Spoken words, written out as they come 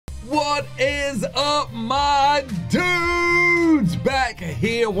What is up, my dudes? Back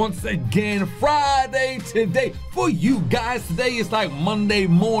here once again, Friday today. For you guys, today is like Monday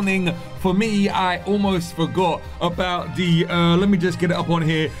morning. For me, I almost forgot about the, let me just get it up on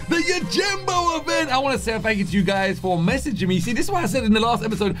here, the Yojimbo event. I want to say thank you to you guys for messaging me. See, this is why I said in the last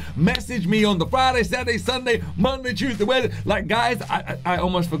episode, message me on the Friday, Saturday, Sunday, Monday, Tuesday, Wednesday. Like, guys, I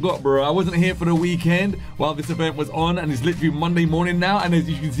almost forgot, bro. I wasn't here for the weekend while this event was on, and it's literally Monday morning now. And as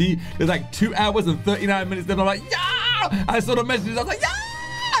you can see, there's like 2 hours and 39 minutes left. I'm like, yeah! I saw the messages. I was like, yeah!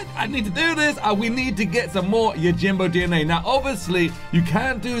 I need to do this. We need to get some more Yojimbo DNA. Now, obviously, you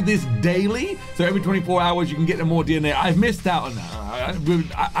can't do this daily. So every 24 hours, you can get more DNA. I've missed out on that.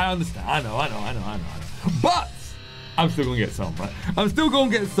 I understand. I know. But I'm still gonna get some, right? I'm still gonna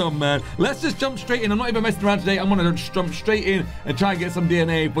get some, man. Let's just jump straight in. I'm not even messing around today. I'm gonna just jump straight in and try and get some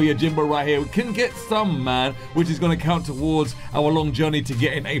DNA for Yojimbo right here. We can get some, man, which is gonna count towards our long journey to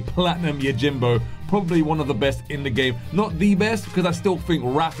getting a platinum Yojimbo. Probably one of the best in the game. Not the best, because I still think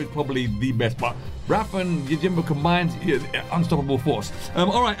Raph is probably the best, but Raph and Yojimbo combined, unstoppable force.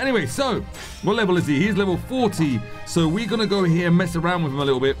 All right, anyway, so what level is he? He's level 40, so we're gonna go here and mess around with him a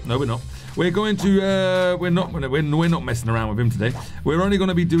little bit. No, we're not. We're going to, we're not messing around with him today. We're only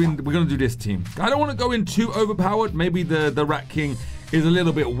gonna be doing, we're gonna do this team. I don't wanna go in too overpowered. Maybe the Rat King is a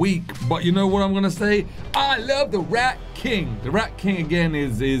little bit weak, but you know what I'm gonna say? I love the Rat King. The Rat King again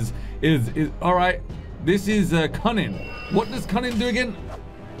is all right. This is cunning. What does cunning do again?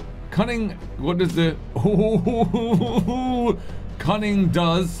 Cunning, what does the cunning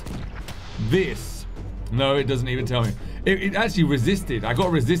does this? No, it doesn't even tell me. It actually resisted. I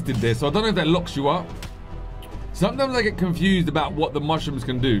got resisted there, so I don't know if that locks you up. Sometimes I get confused about what the mushrooms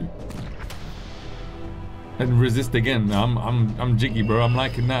can do. And resist again. I'm jiggy, bro. I'm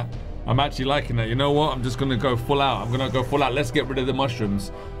liking that. I'm actually liking that. You know what? I'm just gonna go full out. I'm gonna go full out. Let's get rid of the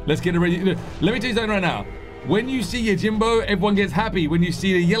mushrooms. Let's get ready. Let me tell you something right now. When you see Yojimbo, everyone gets happy. When you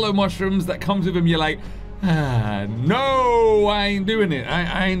see the yellow mushrooms that comes with him, you're like, ah, no, I ain't doing it.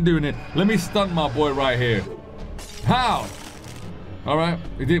 I ain't doing it. Let me stun my boy right here. Pow! All right,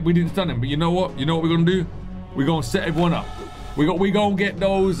 we didn't stun him, but you know what? You know what we're gonna do? We're gonna set everyone up. We gonna get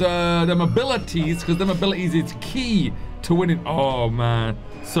those them abilities, because them abilities is key to winning. Oh man.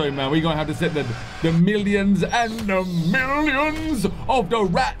 Sorry, man, we're gonna have to set the millions and the millions of the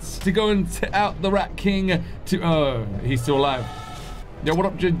rats to go and set out the Rat King to, he's still alive. Yeah, what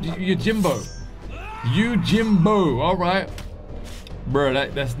up, Yojimbo? Yojimbo, all right. Bro,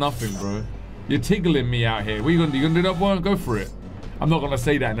 that's nothing, bro. You're tickling me out here. What you gonna do? You gonna do that one? Go for it. I'm not gonna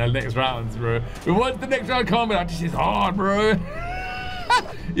say that in the next rounds, bro. But once the next round comes, this is hard, bro.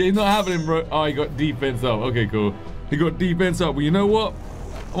 Yeah, he's not having him, bro. Oh, he got defense up. Okay, cool. He got defense up. Well, you know what?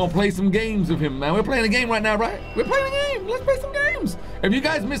 I'm gonna play some games with him, man. We're playing a game right now, right? We're playing a game. Let's play some games. If you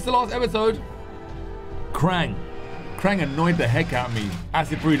guys missed the last episode, Kraang annoyed the heck out of me.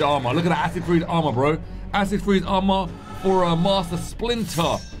 Acid freeze armor. Look at that acid freeze armor, bro. Acid freeze armor for a Master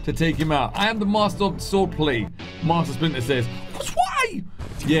Splinter to take him out. I am the master of swordplay. Master Splinter says, why?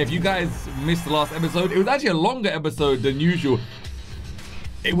 Yeah, if you guys missed the last episode, it was actually a longer episode than usual.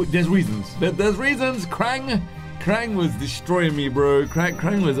 There's reasons. There's reasons. Kraang was destroying me, bro.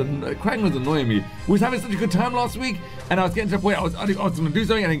 Kraang was annoying me. We was having such a good time last week, and I was getting to the point I was gonna do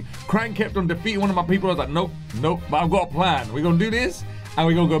something, and Kraang kept on defeating one of my people. I was like, nope, but I've got a plan. We're gonna do this, and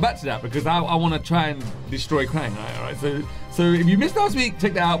we're gonna go back to that because I want to try and destroy Kraang. All right. So if you missed last week,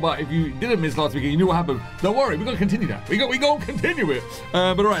 check that out. But if you didn't miss last week and you knew what happened, don't worry, we're gonna continue that. We gonna continue it.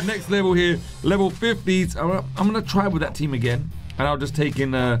 But all right, next level here, level 50s. I'm gonna try with that team again, and I'll just take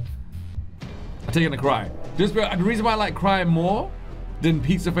in a Cry. Just the reason why I like Cry more than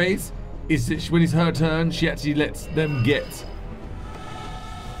Pizza Face is that when it's her turn, she actually lets them get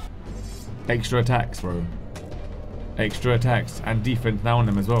extra attacks, bro. Extra attacks and defense now on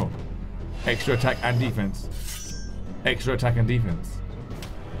them as well. Extra attack and defense. Extra attack and defense.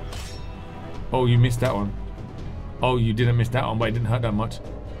 Oh, you missed that one. Oh, you didn't miss that one, but it didn't hurt that much.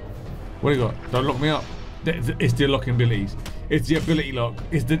 What do you got? Don't lock me up. It's the locking abilities. It's the ability lock.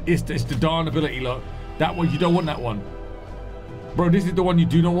 It's the darn ability lock. That one, you don't want that one. Bro, this is the one you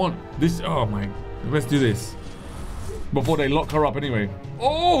do not want. This, oh my. Let's do this. Before they lock her up anyway.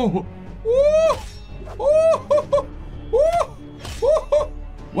 Oh! Ooh! Ooh! Ooh! Ooh!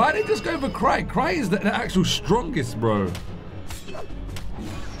 Why did they just go for Cry? Cry is the actual strongest, bro.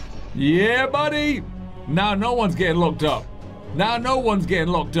 Yeah, buddy. Now no one's getting locked up. Now no one's getting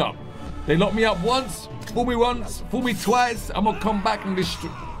locked up. They locked me up once, fool me once, fool me twice. I'm gonna come back and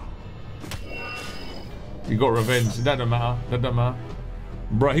destroy. He got revenge. That don't matter. That don't matter.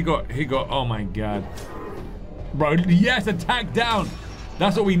 Bro, he got, oh my God. Bro, yes, attack down.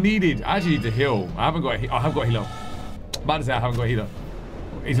 That's what we needed. I actually need to heal. I haven't got a, I have got a healer. About to say I haven't got a healer.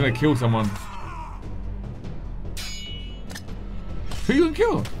 He's gonna kill someone. Who you gonna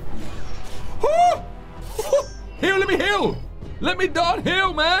kill? Heal, let me heal. Let me down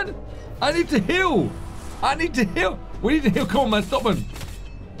heal, man. I need to heal. I need to heal. We need to heal. Come on, man. Stop him.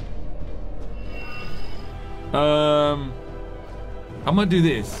 I'm gonna do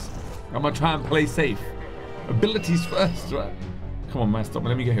this. I'm gonna try and play safe. Abilities first, right? Come on, man. Stop me.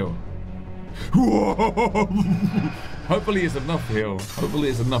 Let me get heal. Hopefully it's enough heal. Hopefully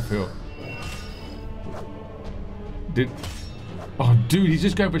it's enough heal. Oh, dude, he's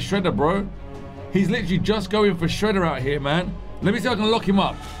just going for Shredder, bro. He's literally just going for Shredder out here, man. Let me see if I can lock him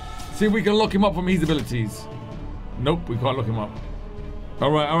up. See if we can lock him up from his abilities. Nope, we can't lock him up.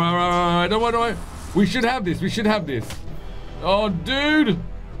 All right. Don't worry. We should have this. We should have this. Oh, dude.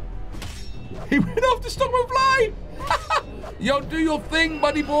 He went off to stop him flying. Yo, do your thing,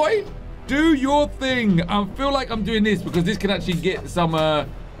 buddy boy. Do your thing. I feel like I'm doing this because this can actually get some...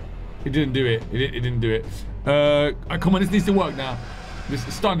 It didn't do it. It didn't do it. Come on, this needs to work now.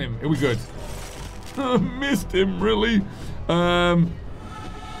 Just stun him. Are we good? Missed him, really.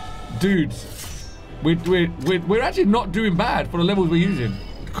 Dude, we're actually not doing bad for the levels we're using.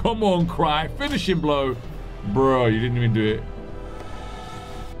 Come on, Cry. Finishing blow. Bro, you didn't even do it.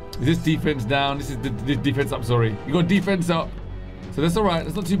 Is this defense down? This is the defense up, sorry. You got defense up. So that's all right.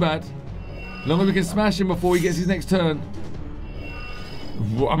 That's not too bad. As long as we can smash him before he gets his next turn.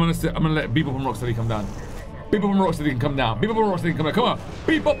 I'm gonna let Bebop and Rocksteady come down. Bebop and Rocksteady can come down. Bebop and Rocksteady can come down. Come on.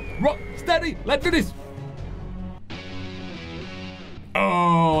 Bebop, Rocksteady. Let's do this.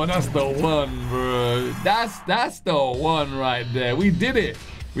 Oh, that's the one, bro. That's the one right there. We did it.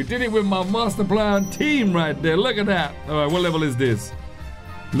 We did it with my master plan team right there. Look at that. All right, what level is this?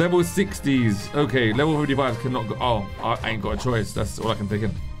 Level 60s. Okay, level 55 cannot go. Oh, I ain't got a choice. That's all I can take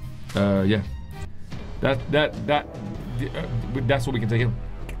in. Yeah. That's what we can take in.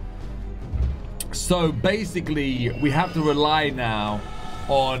 So basically, we have to rely now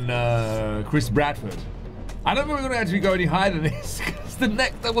on Chris Bradford. I don't think we're gonna actually go any higher than this because the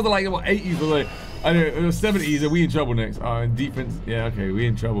next that was like what 80s or like, I don't know, it was 70s. Are we in trouble next? Oh, in defense. Yeah, okay, we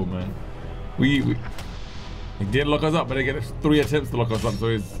in trouble, man. We did lock us up, but they get 3 attempts to lock us up, so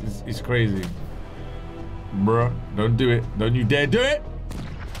it's crazy. Bruh, don't do it. Don't you dare do it.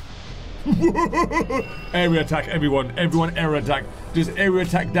 Area attack, everyone. Everyone area attack. Just area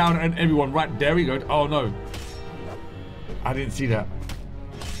attack down and everyone. Right, there we go. Oh no. I didn't see that.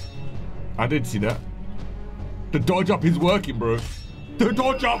 I did see that. The dodge up is working, bro. The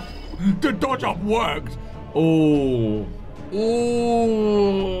dodge up worked. Oh.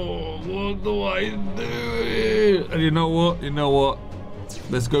 Oh, what do I do? And you know what?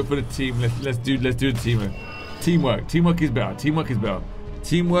 Let's go for the team. Let's do the team. Teamwork. Teamwork is better. Teamwork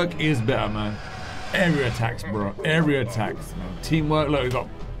is better, man. Area attacks, bro. Area attacks, man. Teamwork. Look, we got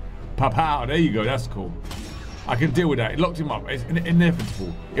pow. There you go. That's cool. I can deal with that. It locked him up. It's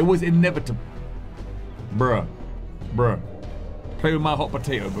inevitable. It was inevitable. Bruh. Play with my hot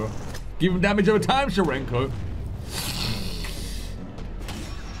potato, bro. Give him damage over time, Sharenko.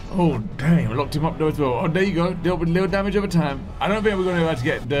 Oh, damn. I locked him up though as well. Oh, there you go. Dealt with little damage over time. I don't think we're going to have to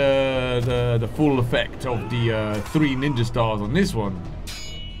get the full effect of the 3 ninja stars on this one.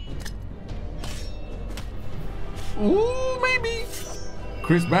 Ooh, maybe.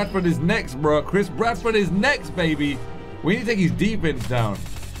 Chris Bradford is next, bro. Chris Bradford is next, baby. We need to take his defense down.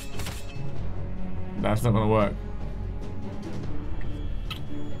 That's not gonna work.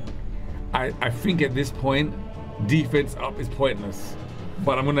 I think at this point, defense up is pointless.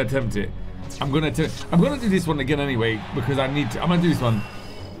 But I'm gonna attempt it. I'm gonna do this one again anyway because I need to. I'm gonna do this one.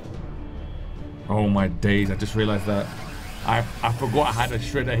 Oh my days! I just realized that. I forgot I had a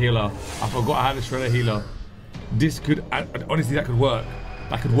shredder healer. This could honestly that could work.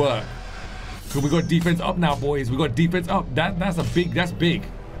 That could work. Cause we got defense up now, boys. We got defense up. That's big. That's big.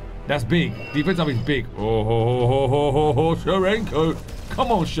 Defense up is big. Oh, Sharenko.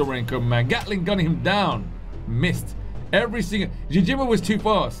 Come on, Sharenko, man. Gatling gunning him down. Missed. Every single... Yajima was too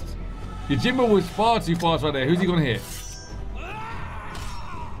fast. Yajima was far too fast right there. Who's he gonna hit?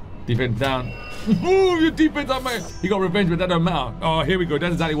 Defense down. Ooh, your defense up, man. He got revenge, but that don't matter. Oh, here we go.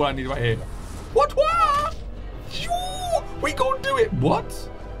 That's exactly what I need right here. What? We gonna do it. What?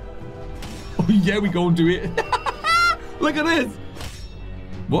 Oh, yeah, we gonna do it. Look at this.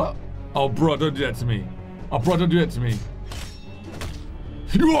 What? Oh, bro, don't do that to me. Oh, bro, don't do that to me.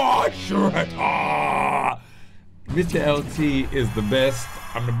 Oh, shit. Ah. Mr. LT is the best.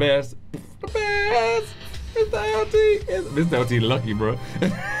 I'm the best. The best. Mr. LT is... Mr. LT lucky, bro.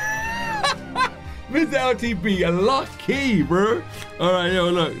 Mr. LTP, lucky, bro. All right, yo,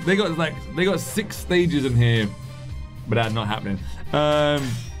 look, they got 6 stages in here, but that's not happening.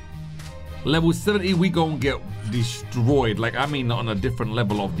 Level 70, we gonna get destroyed. Like, I mean, on a different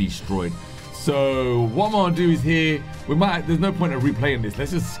level of destroyed. So what I'm gonna do is here, there's no point of replaying this.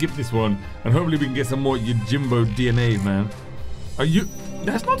 Let's just skip this one, and hopefully we can get some more Yojimbo DNA, man.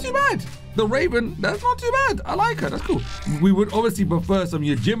 That's not too bad. The Raven, that's not too bad. I like her, that's cool. We would obviously prefer some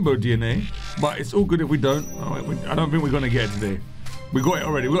Yojimbo DNA, but it's all good if we don't. I don't think we're gonna get it today. We got it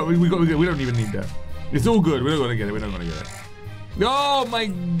already. We don't even need that. It's all good. We're not gonna get it. We're not gonna get it. Oh my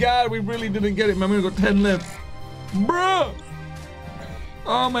God, we really didn't get it, man. We got 10 left, bro.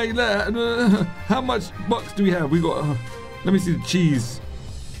 Oh my God. How much bucks do we have? We got. Let me see the cheese.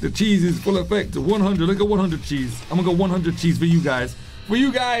 The cheese is full effect. 100. Look at 100 cheese. I'm gonna go 100 cheese for you guys. For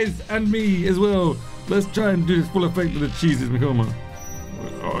you guys and me as well. Let's try and do this full effect of the cheeses. Come on.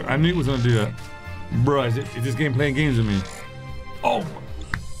 Oh, I knew it was gonna do that. Bro, is this game playing games with me? Oh,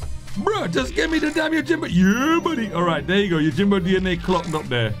 bro, just give me the damn Yojimbo. Yeah, buddy. All right, there you go. Yojimbo DNA clocked up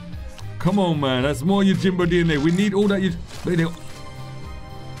there. Come on, man. That's more Yojimbo DNA. We need all that.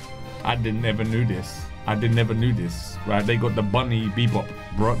 I never knew this. I never knew this. Right, they got the bunny bebop,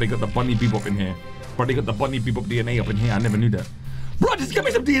 bro. They got the bunny bebop in here. Bro, they got the bunny bebop DNA up in here. I never knew that. Bro, just give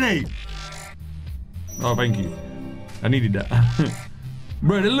me some DNA. Oh, thank you. I needed that.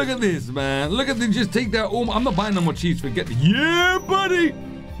 Bro, look at this, man. Look at this. Just take that. Oh, I'm not buying no more cheese. Forget it. Yeah, buddy.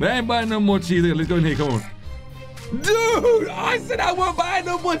 I ain't buying no more cheese. Let's go in here. Come on. Dude, I said I won't buy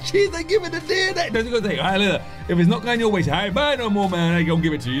no more cheese. They give it the DNA. Doesn't go say, all right, look. If it's not going your way, I ain't buying no more, man. I ain't gonna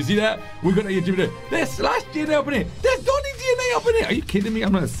give it to you. You see that? We got that. There's Slash DNA up in here. There's Donnie DNA up in here. Are you kidding me?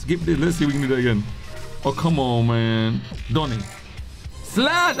 I'm gonna skip this. Let's see if we can do that again. Oh, come on, man. Donnie.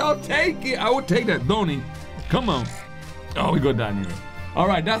 Slash, I'll take it. I will take that. Donnie. Come on. Oh, we got that anyway. All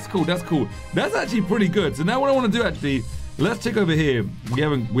right, that's cool. That's cool. That's actually pretty good. So now what I want to do actually, let's check over here. We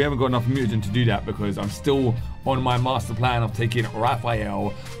haven't got enough mutagen to do that because I'm still on my master plan of taking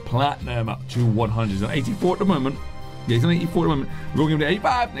Raphael Platinum up to 100. He's on 84 at the moment. Yeah, he's on 84 at the moment. We're going to give him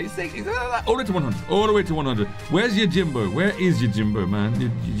 85, 86, all the way to 100. All the way to 100. Where's Yojimbo? Where is Yojimbo, man?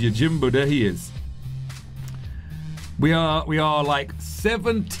 Yojimbo, there he is. We are like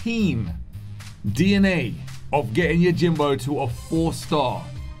 17 DNA of getting Yojimbo to a 4-star.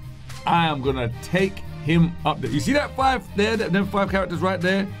 I am gonna take him up there. You see that 5 there? Them 5 characters right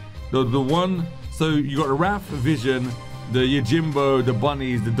there? The one. So you got the Raph, Vision, the Yojimbo, the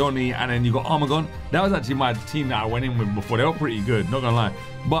Bunnies, the Donnie, and then you got Armagon. That was actually my team that I went in with before. They were pretty good, not gonna lie.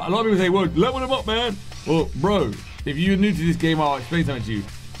 But a lot of people say, well, level them up, man. Well, bro, if you're new to this game, I'll explain something to you.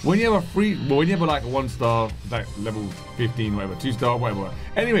 When you have when you have like a 1-star, like level 15, whatever, 2-star, whatever.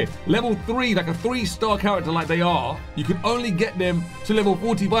 Anyway, level 3, like a 3-star character like they are, you can only get them to level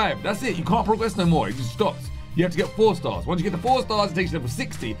 45. That's it. You can't progress no more. It just stops. You have to get 4 stars. Once you get the 4 stars, it takes you to level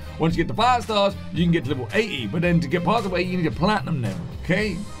 60. Once you get the 5 stars, you can get to level 80. But then to get past level 80, you need to platinum them.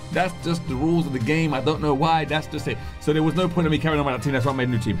 Okay? That's just the rules of the game. I don't know why. That's just it. So there was no point in me carrying on my team. That's why I made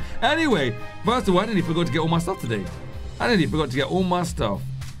a new team. Anyway, first of all, I nearly forgot to get all my stuff today. I nearly forgot to get all my stuff.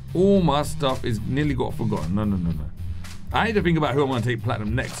 All my stuff is nearly got forgotten. No. I need to think about who I'm going to take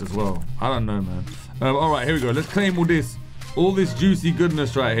platinum next as well. I don't know, man. All right, here we go. Let's claim all this juicy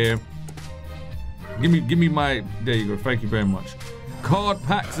goodness right here. Give me my, there you go. Thank you very much. Card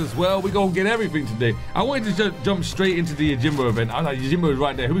packs as well. We're going to get everything today. I wanted to just jump straight into the Yojimbo event. I was like, Yojimbo is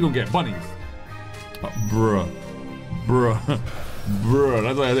right there. Who we going to get? Bunnies. Bruh.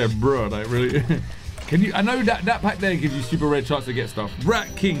 That's why I said bruh. Like, really? Can you, I know that pack there gives you super rare chance to get stuff. Rat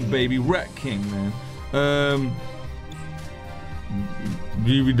King, baby. Rat King, man.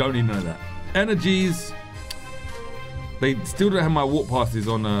 We don't even know that. Energies. They still don't have my walk passes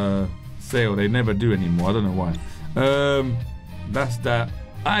on sale. They never do anymore. I don't know why. That's that.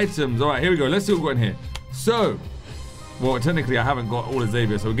 Items. All right, here we go. Let's see what we've got in here. So, well, technically I haven't got all the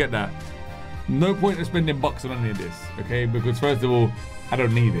Xavier, so we'll get that. No point in spending bucks on any of this, okay? Because first of all, I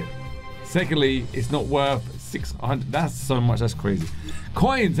don't need it. Secondly, it's not worth 600. That's so much. That's crazy.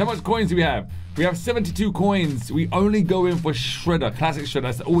 Coins. How much coins do we have? We have 72 coins. We only go in for Shredder. Classic Shredder.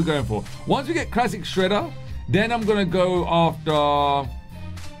 That's all we're going for. Once we get Classic Shredder, then I'm going to go after...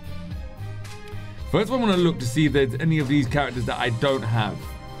 First of all, I'm going to look to see if there's any of these characters that I don't have.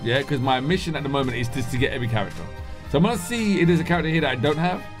 Yeah, because my mission at the moment is just to get every character. So I'm going to see if there's a character here that I don't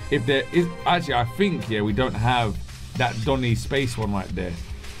have. If there is... Actually, I think, yeah, we don't have that Donnie Space one right there.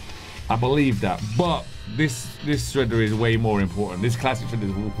 I believe that. But this Shredder is way more important. This Classic Shredder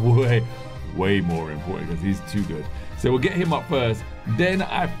is way more important because he's too good. So we'll get him up first. Then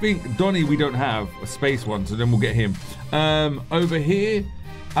I think Donnie we don't have a space one, so then we'll get him. Over here,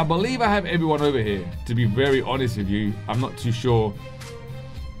 I believe I have everyone over here, to be very honest with you. I'm not too sure.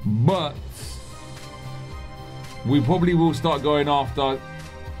 But we probably will start going after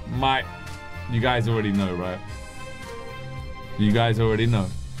my... You guys already know, right? You guys already know.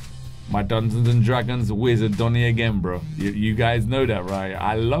 My Dungeons and Dragons wizard Donnie again, bro. You guys know that, right?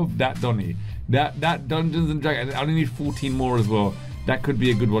 I love that Donnie. That Dungeons and Dragons. I only need 14 more as well. That could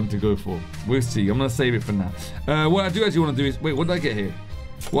be a good one to go for. We'll see. I'm gonna save it for now. What I do actually want to do is... Wait, what did I get here?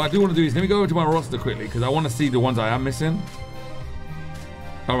 What I do want to do is... Let me go over to my roster quickly, because I want to see the ones I am missing.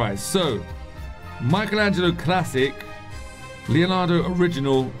 Alright, so... Michelangelo Classic. Leonardo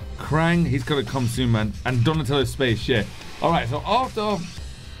Original. Kraang, he's gonna come soon, man. And Donatello Space, yeah. Alright, so after...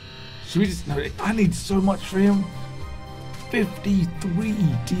 Should we just... No, I need so much for him. 53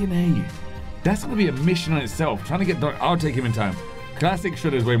 DNA. That's gonna be a mission on itself. Trying to get... I'll take him in time. Classic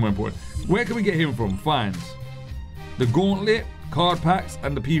Shredder is way more important. Where can we get him from? Find the Gauntlet, card packs,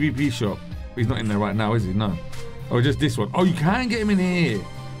 and the PvP shop. He's not in there right now, is he? No. Oh, just this one. Oh, you can get him in here.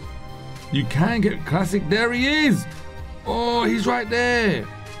 You can get Classic. There he is. Oh, he's right there.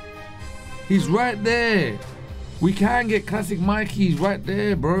 He's right there. We can get Classic Mikey's right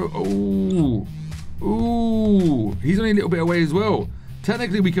there, bro. Oh. Ooh. He's only a little bit away as well.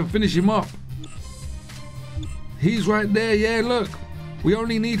 Technically, we can finish him up. He's right there. Yeah, look. We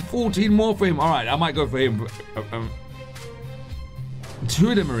only need 14 more for him. All right, I might go for him. Two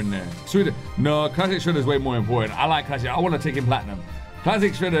of them are in there. Two of them. No, Classic Shredder is way more important. I like Classic. I want to take him platinum.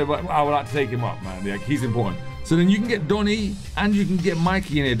 Classic Shredder, but I would like to take him up, man. Like, he's important. So then you can get Donnie and you can get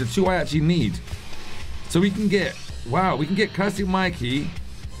Mikey in here. The two I actually need. So we can get, wow, we can get Classic Mikey,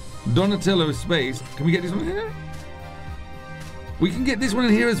 Donatello Space. Can we get this one in here? We can get this one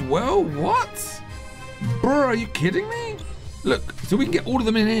in here as well? What? Bro, are you kidding me? Look, so we can get all of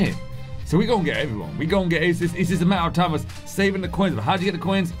them in here. So we gonna get everyone. We gonna get, it's just a matter of time of saving the coins. But how do you get the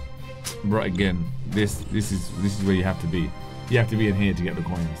coins? Bro, again, this is where you have to be. You have to be in here to get the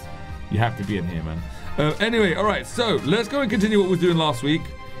coins. You have to be in here, man. Anyway, all right, so let's go and continue what we were doing last week.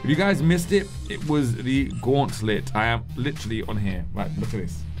 If you guys missed it, it was the Gauntlet. I am literally on here. Right, look at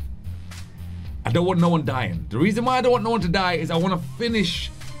this. I don't want no one dying. The reason why I don't want no one to die is I want to finish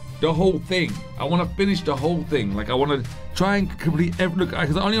the whole thing. I want to finish the whole thing. Like, I want to try and complete every... Look,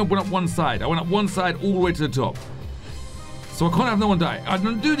 because I only went up one side. I went up one side all the way to the top. So I can't have no one die. I'm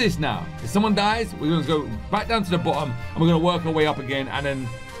going to do this now. If someone dies, we're going to go back down to the bottom, and we're going to work our way up again, and then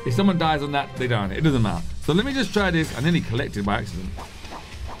if someone dies on that, they die on it. It doesn't matter. So let me just try this. I nearly collected by accident.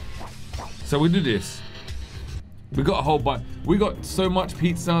 So we do this. We got a whole bunch. We got so much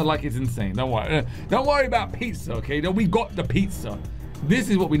pizza, like it's insane. Don't worry. Don't worry about pizza, okay? We got the pizza. This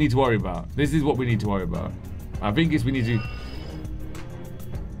is what we need to worry about. This is what we need to worry about. I think it's we need to...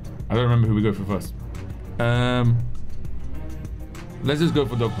 I don't remember who we go for first. Let's just go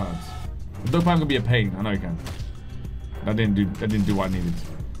for Dog Pounds. Dog Pound can be a pain. I know you can. That didn't do what I needed.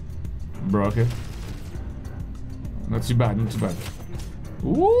 Bro, okay. Not too bad, not too bad.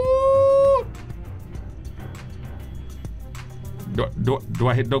 Woo! Do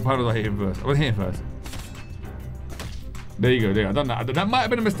I hit Dog Pound or do I hit him first? I want to hit him first. There you go, there. I done that. That might have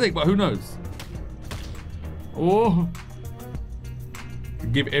been a mistake, but who knows? Oh.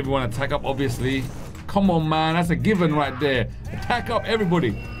 Give everyone attack up, obviously. Come on, man. That's a given right there. Attack up,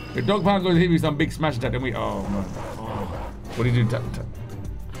 everybody. If Dog Pound goes to hit me with some big smash attack, then we... Oh, man. Oh. What did you do? Tap.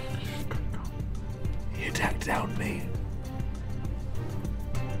 He attacked down me.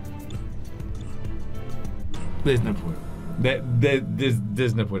 There's no point.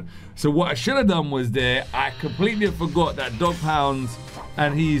 There's no point. So what I should have done was I completely forgot that Dog Pounds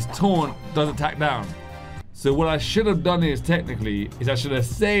and he's taunt does attack down. So what I should have done is technically I should have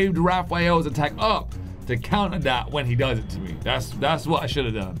saved Raphael's attack up to counter that when he does it to me. That's what I should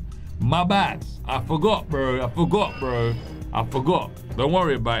have done. My bad. I forgot, bro. I forgot. Don't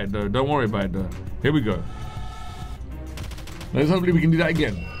worry about it, though. Don't worry about it, though. Here we go. Let's hopefully we can do that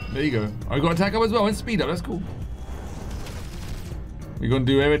again. There you go. I got attack up as well and speed up. That's cool. We're gonna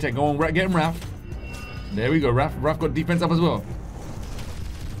do every attack. Go on, get him, Raph. There we go. Raph got defense up as well.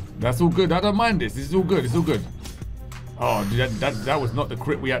 That's all good. I don't mind this. This is all good. It's all good. Oh, dude, that was not the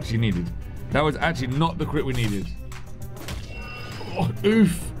crit we actually needed. That was actually not the crit we needed. Oh,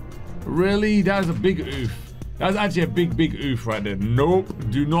 oof. Really? That was a big oof. That was actually a big oof right there. Nope.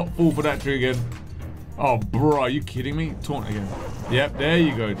 Do not fall for that tree again. Oh, bro, are you kidding me? Taunt again. Yep, there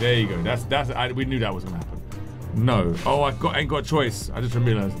you go. There you go. We knew that was gonna happen. No. Oh, ain't got a choice. I just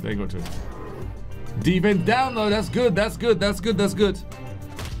realized they ain't got a choice. Defense down though. That's good. That's good.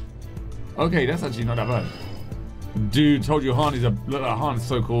 Okay, that's actually not that bad. Dude, told you Han is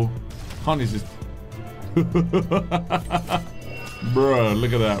so cool. Han is just Bro,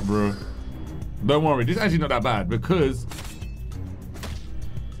 look at that, bro. Don't worry, this is actually not that bad because...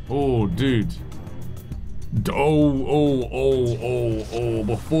 Oh, dude. Oh,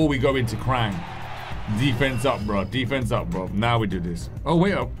 before we go into Kraang. Defense up, bro. Defense up, bro. Now we do this. Oh,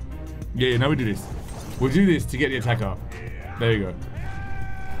 wait up. Yeah, now we do this. We'll do this to get the attack up. There you go.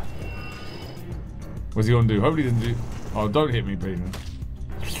 What's he gonna do? Hopefully he doesn't do... Oh, don't hit me, please.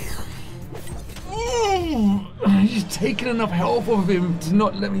 He's taken enough health off of him to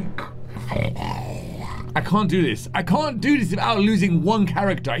not let me... I can't do this. I can't do this without losing one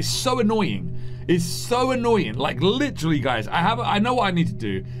character. It's so annoying. It's so annoying. Like, literally, guys, I know what I need to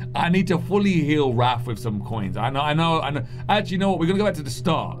do. I need to fully heal Raph with some coins. I know. Actually, you know what? We're gonna go back to the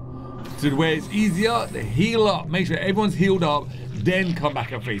start. To where it's easier to heal up, make sure everyone's healed up, then come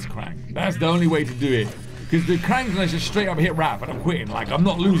back and face Kraang. That's the only way to do it. Because the Kraang's gonna just straight up hit Raph and I'm quitting. Like, I'm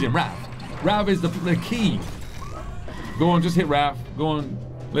not losing Raph. Raph is the key. Go on, just hit Raph. Go on.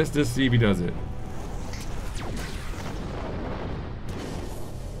 Let's just see if he does it.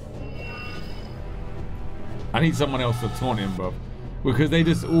 I need someone else to taunt him, bro. Because they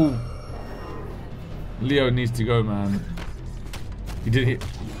just all... Leo needs to go, man. He didn't hit...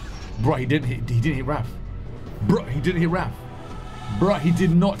 Bro, he didn't hit Raph. Bro, he didn't hit Raph. Bro, he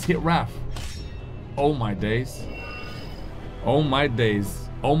did not hit Raph. Oh my days. Oh my days.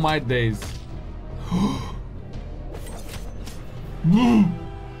 Oh my days.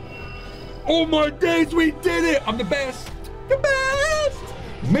 Oh my days, we did it! I'm the best. The best!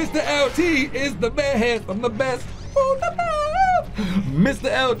 Mr. LT is the best. I'm the best. Oh, the best. Mr.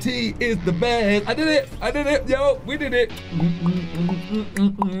 LT is the best. I did it. I did it. Yo, we did it.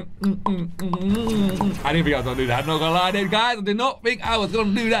 I didn't think I was gonna do that. I'm not gonna lie there, guys. I did not think I was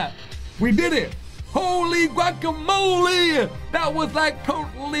gonna do that. We did it. Holy guacamole! That was like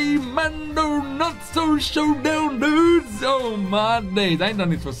totally Mando Nutso showdown, dudes! Oh my days, I ain't done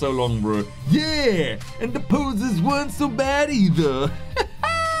this for so long, bro. Yeah! And the poses weren't so bad either.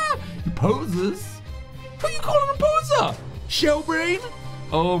 Poses? Who you calling a poser? Shellbrain?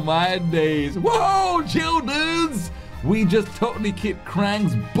 Oh my days. Whoa, chill, dudes! We just totally kicked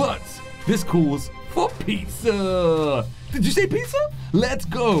Kraang's butts. This calls for pizza. Did you say pizza? Let's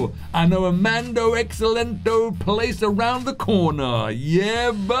go. I know a Mando Excellento place around the corner.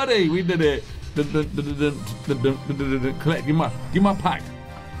 Yeah, buddy, we did it. Collect, give my pack.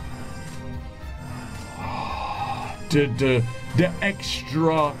 The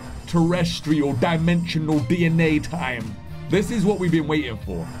extra terrestrial dimensional DNA time. This is what we've been waiting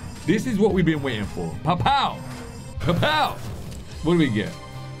for. This is what we've been waiting for. Pow-pow. Pow-pow. What do we get?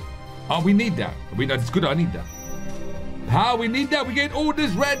 Oh, we need that. It's good, I need that. How we need that? We get all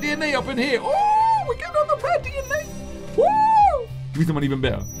this red DNA up in here. Oh, we get all the red DNA. Woo! Give me someone even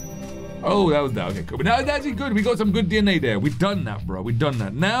better. Oh, that was that. Okay, cool. But now it's actually good. We got some good DNA there. We've done that, bro. We've done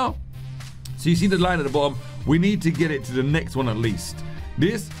that. Now, so you see the line at the bottom. We need to get it to the next one at least.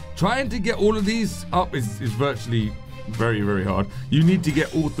 This, trying to get all of these up is virtually very, very hard. You need to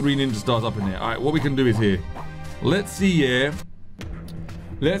get all 3 ninja stars up in there. All right, what we can do is here. Let's see, yeah.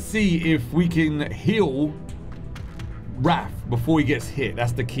 Let's see if we can heal Raph before he gets hit.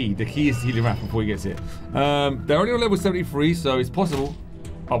 That's the key. The key is healing Raph before he gets hit. They're only on level 73, so it's possible.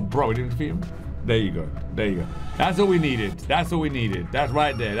 Oh, bro, we didn't defeat him. There you go. There you go. That's all we needed. That's all we needed. That's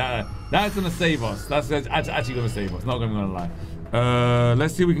right there. That's gonna save us. That's actually gonna save us. Not gonna lie.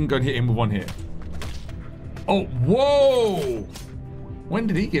 Let's see if we can go and hit him with one hit. Oh, whoa! When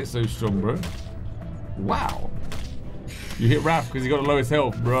did he get so strong, bro? Wow. You hit Raph because he got the lowest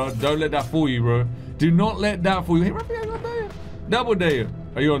health, bro. Don't let that fool you, bro. Do not let that fool you. Hey, Raph, double dare.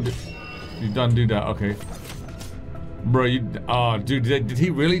 Are you on? You done do that? Okay. Bro, you. Oh, dude, did he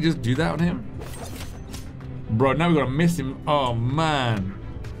really just do that on him? Bro, now we're gonna miss him. Oh man.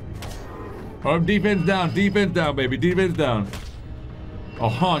 Oh, defense down, baby, defense down. Oh,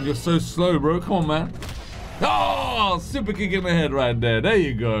 Han, you're so slow, bro. Come on, man. Oh, super kick in the head right there. There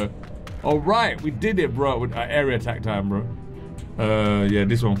you go. All right, we did it, bro. With area attack time, bro. Yeah,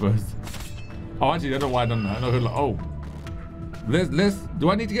 this one first. Oh, actually, I don't know why I done that. Oh, let's.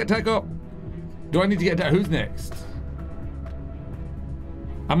 Do I need to get attack up? Do I need to get attack? Who's next?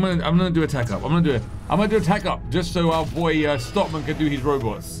 I'm gonna do attack up. I'm gonna do attack up just so our boy Stockman can do his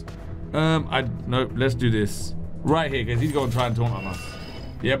robots. No, let's do this right here because he's gonna try and taunt on us.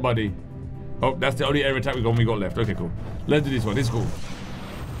 Yeah, buddy. Oh, that's the only area attack we got left. Okay, cool. Let's do this one. This is cool.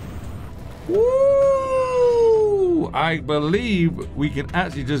 Woo! I believe we can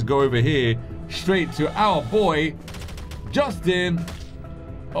actually just go over here straight to our boy Justin.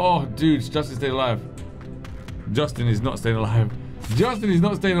 Oh, dude, Justin staying alive. Justin is not staying alive. Justin is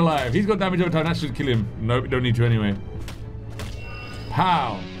not staying alive. He's got damage over time. That should kill him. Nope, don't need to anyway.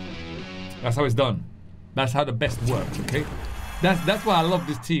 Pow. That's how it's done. That's how the best works, okay? That's why I love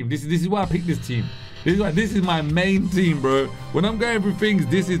this team. This is why I picked this team. This is my main team, bro. When I'm going through things,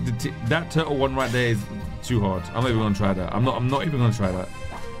 this is that turtle one right there is too hard. I'm not even gonna try that. I'm not even gonna try that.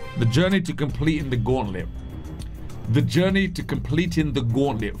 The journey to completing the gauntlet. The journey to completing the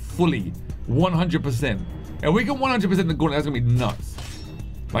gauntlet fully, 100%. And we can 100% the gauntlet, that's gonna be nuts.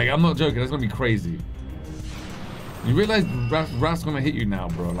 Like, I'm not joking, that's gonna be crazy. You realize Raph's gonna hit you now,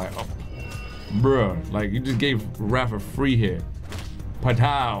 bro. Like, oh, bro, like you just gave Raph a free hit.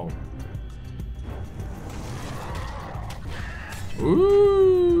 Patow.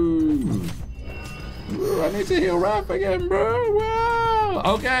 Ooh. Ooh, I need to heal Raph again, bro. Wow.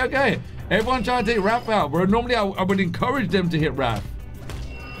 Okay, okay. Everyone try to take Raph out, bro. Normally I would encourage them to hit Raph.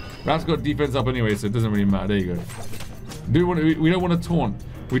 Raph's got defense up anyway, so it doesn't really matter. There you go. We don't want to taunt.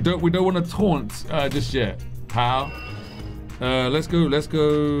 We don't want to taunt just yet. How? Let's go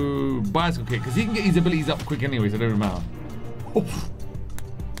bicycle kick, because he can get his abilities up quick anyway, so it doesn't matter. Oof.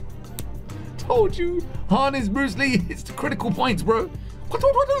 Told you, Han is Bruce Lee. It's the critical points, bro.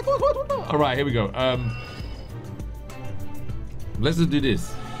 All right, here we go. Let's just do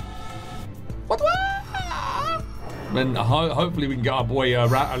this. Then hopefully we can get our boy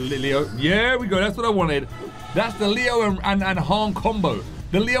Leo. Yeah, we go. That's what I wanted. That's the Leo and Han combo.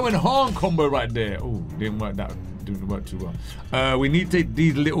 The Leo and Han combo right there. Oh, didn't work too well. We need to take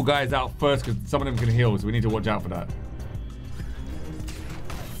these little guys out first because some of them can heal, so we need to watch out for that.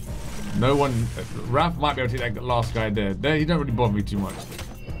 No one, Raph might be able to take that last guy there. He don't really bother me too much.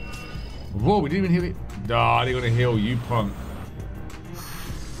 Whoa, we didn't even heal it. Nah, they're gonna heal you, punk.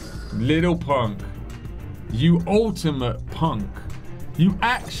 Little punk. You ultimate punk. You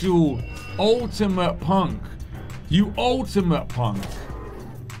actual ultimate punk. You ultimate punk.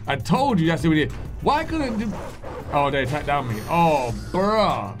 I told you that's what we did. Why couldn't do? Oh, they attacked down me. Oh,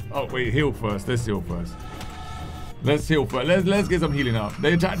 bruh. Oh, wait, heal first. Let's heal first. Let's heal first. Let's get some healing up.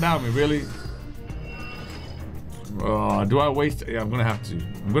 They attacked down me, really? Oh, do I waste? Yeah, I'm gonna have to.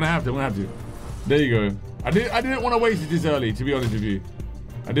 I'm gonna have to. There you go. I didn't want to waste it this early, to be honest with you.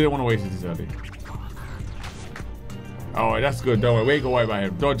 I didn't want to waste it this early. Oh, that's good. Don't worry. We ain't gonna worry about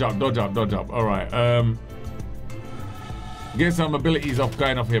him. Dodge up. All right. Get some abilities off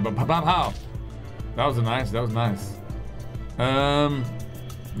going off here, but how? That was nice.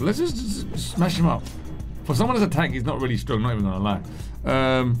 Let's just smash him up. For someone as a tank, he's not really strong. Not even gonna lie.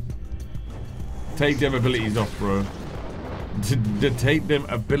 Take them abilities off, bro. To take them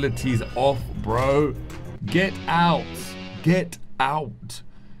abilities off, bro. Get out. Get out.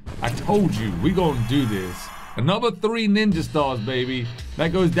 I told you, we gonna do this. Another 3 ninja stars, baby.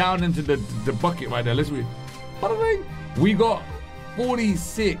 That goes down into the bucket right there. Let's read. What are they? We got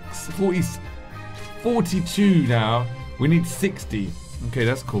 42 now. We need 60. Okay,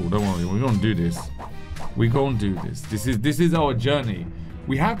 that's cool. Don't worry. We're gonna do this. We're gonna do this. This is our journey.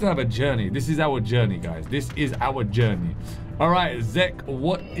 We have to have a journey. This is our journey, guys. This is our journey. All right, Zek,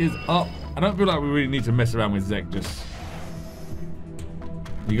 what is up? I don't feel like we really need to mess around with Zek. Just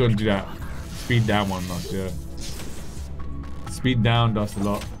you gotta do that. Speed down one notch, yeah. Speed down does a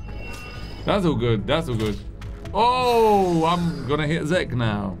lot. That's all good. That's all good. Oh, I'm gonna hit Zek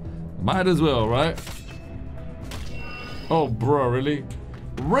now. Might as well, right? Oh, bro, really?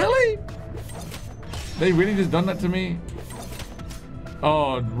 Really? They really just done that to me?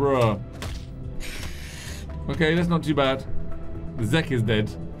 Oh, bro. Okay, that's not too bad. The Zek is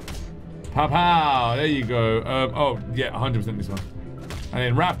dead. Pow pow. There you go. Oh, yeah, 100% this one. And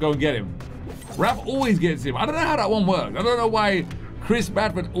then Raph, go and get him. Raph always gets him. I don't know how that one works. I don't know why Chris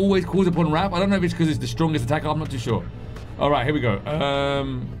Bradford always calls upon Raph. I don't know if it's because it's the strongest attacker. I'm not too sure. All right, here we go.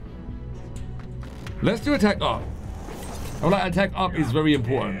 Let's do attack up. I like attack up is very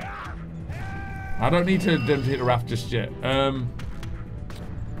important. I don't need them to hit the Raph just yet. I'm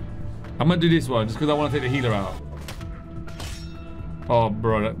gonna do this one just because I want to take the healer out. Oh,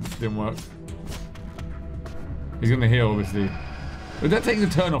 bro, that didn't work. He's gonna heal, obviously. But that takes a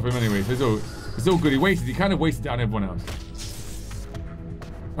turn off him anyway, so it's all good. He kind of wasted it on everyone else.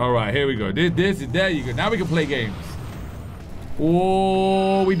 All right, here we go. There you go. Now we can play games.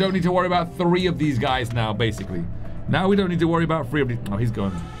 Oh, we don't need to worry about 3 of these guys now, basically. Now we don't need to worry about 3 of these. Oh, he's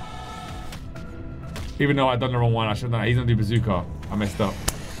gone. Even though I've done the wrong one, I shouldn't have. He's gonna do bazooka. I messed up.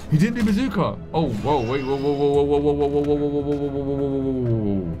 He didn't do bazooka. Oh, whoa, wait, whoa.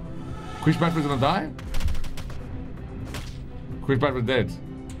 Chris Bradford's gonna die? Chris Bradford's dead.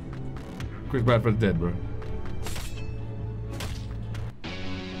 Chris Bradford's dead, bro.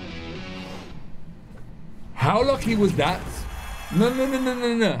 How lucky was that?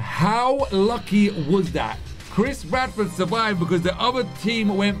 No. How lucky was that? Chris Bradford survived because the other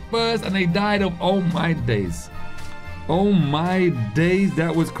team went first and they died of, oh my days. Oh my days,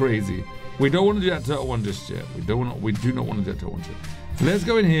 that was crazy. We don't want to do that turtle one just yet. We do not want to do that turtle one just yet. Let's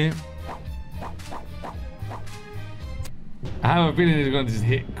go in here. I have a feeling it's gonna just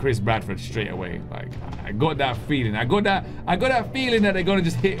hit Chris Bradford straight away. Like, I got that feeling. I got that feeling that they're gonna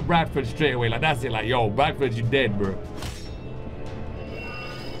just hit Bradford straight away. Like, that's it. Like, yo, Bradford, you dead, bro.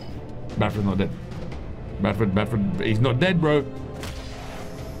 Bradford's not dead. Bradford, he's not dead, bro.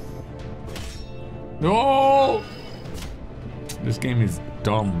 No! This game is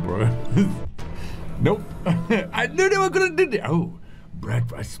dumb, bro. Nope. I knew they were gonna do that. Oh,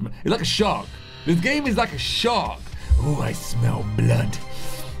 Bradford, I smell. It's like a shark. This game is like a shark. Oh, I smell blood.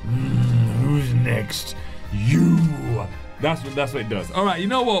 Who's next? You. That's what it does. All right, you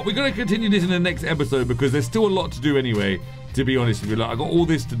know what? We're gonna continue this in the next episode because there's still a lot to do anyway. To be honest with you, like, I got all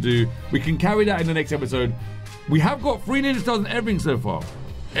this to do. We can carry that in the next episode. We have got 3 ninja stars and everything so far.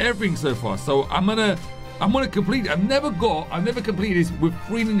 Everything so far. So I'm gonna complete it. I've never completed this with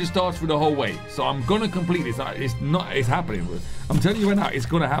 3 ninja stars through the whole way. So I'm gonna complete this. It's happening, bro. I'm telling you right now, it's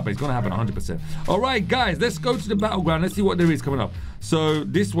gonna happen. It's gonna happen 100%. All right, guys, let's go to the battleground. Let's see what there is coming up. So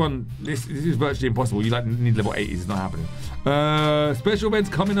this one, this is virtually impossible. You need level 80s. It's not happening. Special events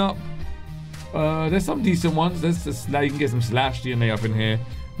coming up. There's some decent ones. There's just, now you can get some slash DNA up in here.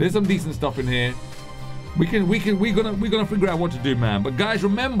 There's some decent stuff in here. We're gonna figure out what to do, man. But guys,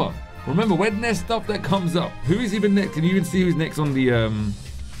 remember when there's stuff that comes up, who is even next? Can you even see who's next on the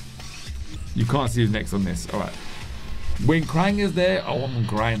you can't see who's next on this. All right. When Kraang is there, oh, I'm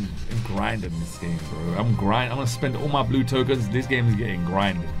grinding this game, bro. I'm gonna spend all my blue tokens. This game is getting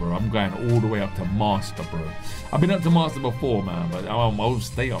grinded, bro. I'm going all the way up to master, bro. I've been up to master before, man, but I'll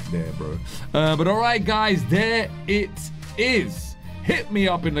stay up there, bro. But all right, guys, there it is. Hit me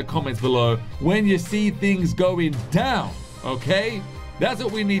up in the comments below when you see things going down, okay? That's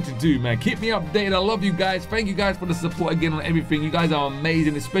what we need to do, man. Keep me updated. I love you guys. Thank you guys for the support again on everything. You guys are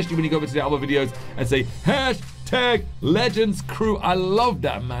amazing, especially when you go over to the other videos and say #Legends Crew. I love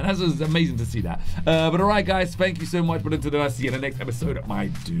that, man. That's amazing to see that. But all right, guys, thank you so much. But until then, I'll see you in the next episode of my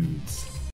dudes.